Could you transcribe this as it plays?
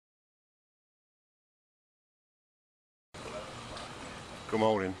Good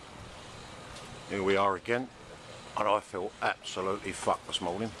morning. Here we are again, and I feel absolutely fucked this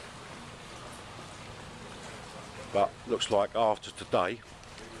morning. But looks like after today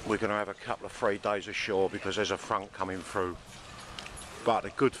we're going to have a couple of 3 days ashore because there's a front coming through. But the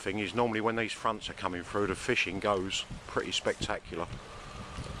good thing is normally when these fronts are coming through, the fishing goes pretty spectacular.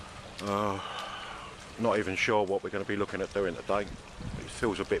 Not even sure what we're going to be looking at doing today. It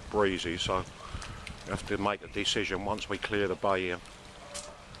feels a bit breezy, so we have to make a decision once we clear the bay here.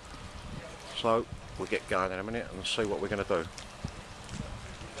 So we'll get going in a minute and see what we're going to do.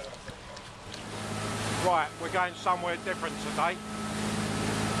 Right, we're going somewhere different today.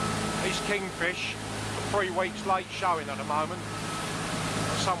 These kingfish are 3 weeks late showing at the moment.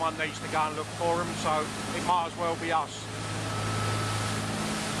 Someone needs to go and look for them, so it might as well be us.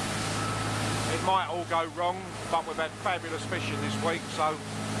 It might all go wrong, but we've had fabulous fishing this week, so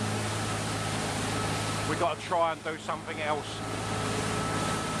we've got to try and do something else.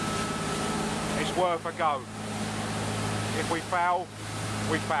 It's worth a go. If we fail,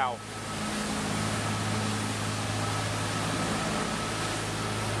 we fail.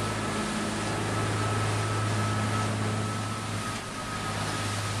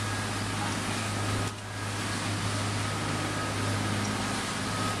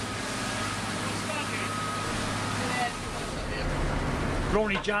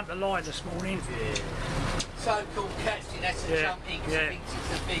 Ronnie jumped the line this morning. So-called catching has to jump in because he thinks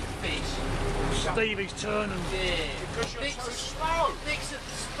it's a big fish. Stevie's turning. Because you're too slow. Nicks at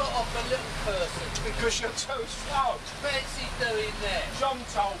the spot off a little person. Because you're too slow. Fancy doing that. John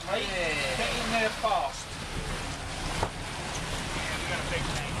told me, get in there fast.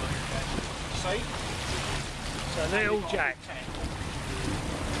 See? So they're all jacked.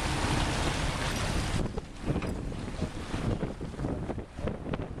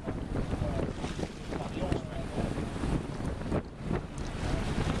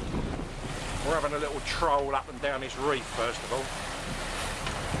 We're having a little troll up and down this reef first of all.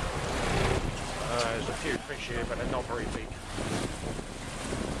 There's a few fish here, but they're not very big.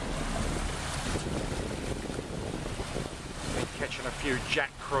 Been catching a few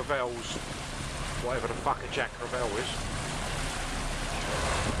jack crevalles, whatever the fuck a jack crevalle is.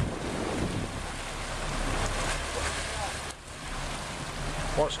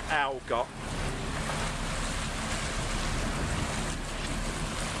 What's Al got?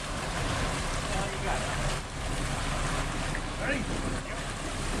 Ready?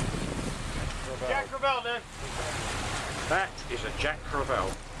 Jack crevalle there. That is a jack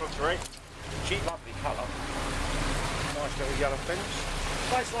crevalle. Looks great. Cheap, lovely colour. Nice little yellow fins.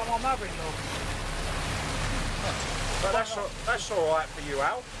 Tastes like my mother-in-law. But that's all right for you,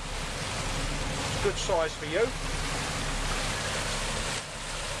 Al. It's good size for you.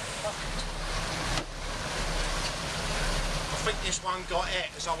 I think this one got it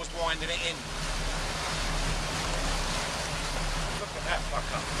as I was winding it in. Look at that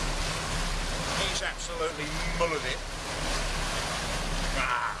fucker. He's absolutely mullered it.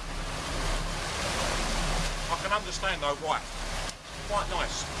 Ah. I can understand though why. Quite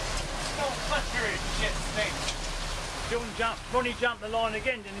nice. Still flickering shit thing. Ronnie jumped the line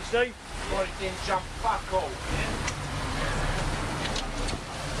again, didn't he, Steve? Well, he didn't jump fuck all.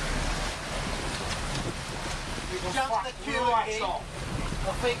 Jump the queue again.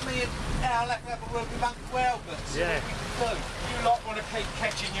 I think me and Al have to have a word with Uncle Albert. See what we can do. You lot want to keep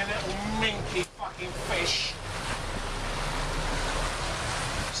catching your little minky fucking fish.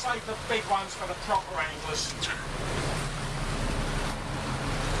 Save the big ones for the proper anglers.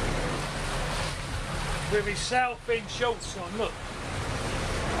 With his sail fin shorts on, look.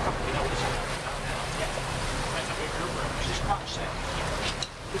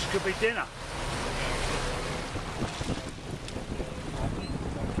 This could be dinner.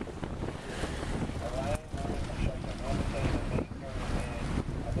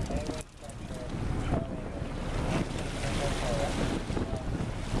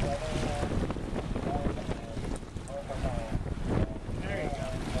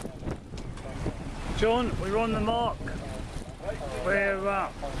 John, we're on the mark. We're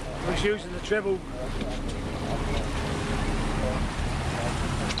using the treble.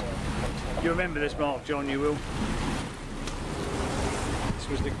 You remember this mark, John, you will. This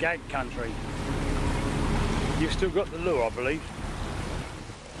was the gag country. You've still got the lure, I believe.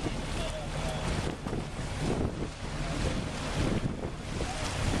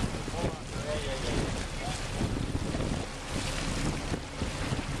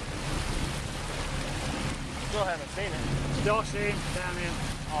 Still haven't seen it. Still seeing down here.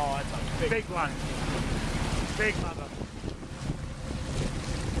 Oh, that's a Big one. Big mother.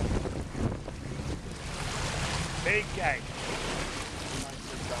 Big gag.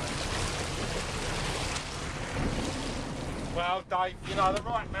 Well, Dave, you know, the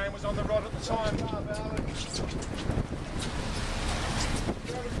right man was on the rod at the time.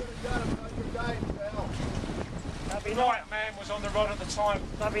 The right man was on the rod at the time.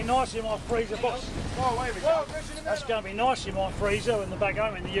 That'd be nice in my freezer box. Oh, wait a minute. That's going to be nice in my freezer in the back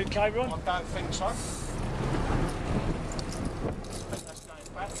home in the UK, Ron. I don't think so. I think that's going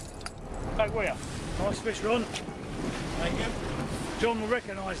back. Back where? Nice fish, Ron. Thank you. John will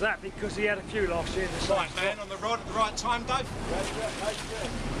recognise that because he had a few last year. Right man on the rod at the right time, Dave.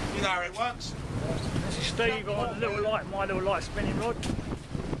 You know how it works. This is Steve on my little light spinning rod.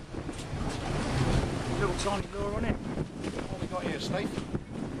 Little tiny lure on it. What have we got here, Steve?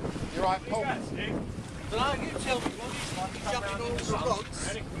 You right, Paul? No, you tell me what you jumping all the rods.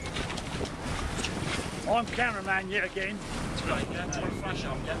 I'm cameraman yet again. Right, yeah, try and flash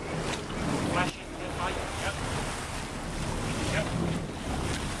up, yeah. Flash it, yeah, mate. Yep. Yep.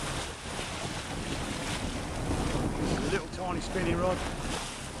 A little tiny spinning rod.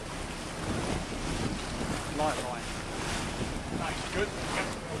 Light line. That's good. Yep,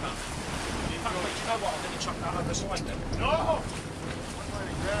 well done. You know what, I'm going to chuck that over the side then. No!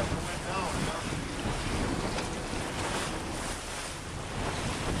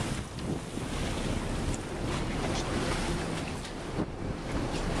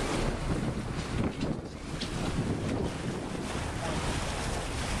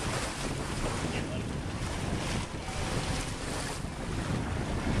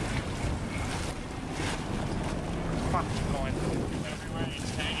 Fucking line. Everywhere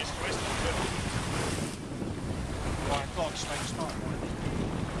it's hanging, it's twisted. Right, God, Steve, start right.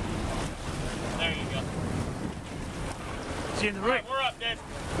 There you go. It's in the rig. Right, we're up, Dave.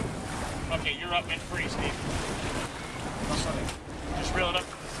 Okay, you're up and free, Steve. Just reel it up.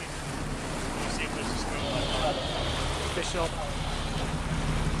 See if this is still Fish up.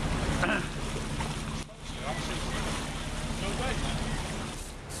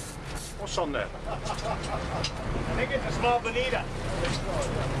 What's on there? I think it's a small bonita.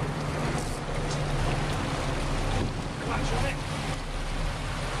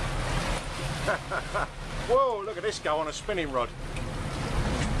 Whoa, look at this go on a spinning rod.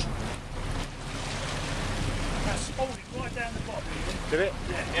 That's folded right down the bottom. Did it?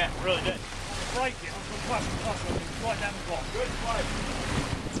 Yeah, really did. Break it. I'm going to crush it right down the bottom. Good fight.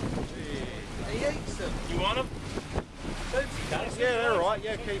 He eats them. You want them? Yeah, they're alright,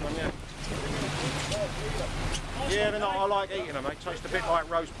 yeah, keep them, yeah. Yeah, they're not, I like eating them, they taste a bit like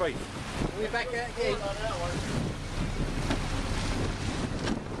roast beef. We're back out again.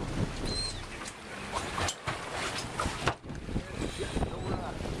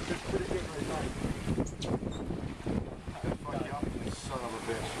 Son of a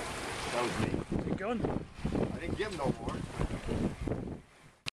bitch. That was me. You gone? I didn't give him no more.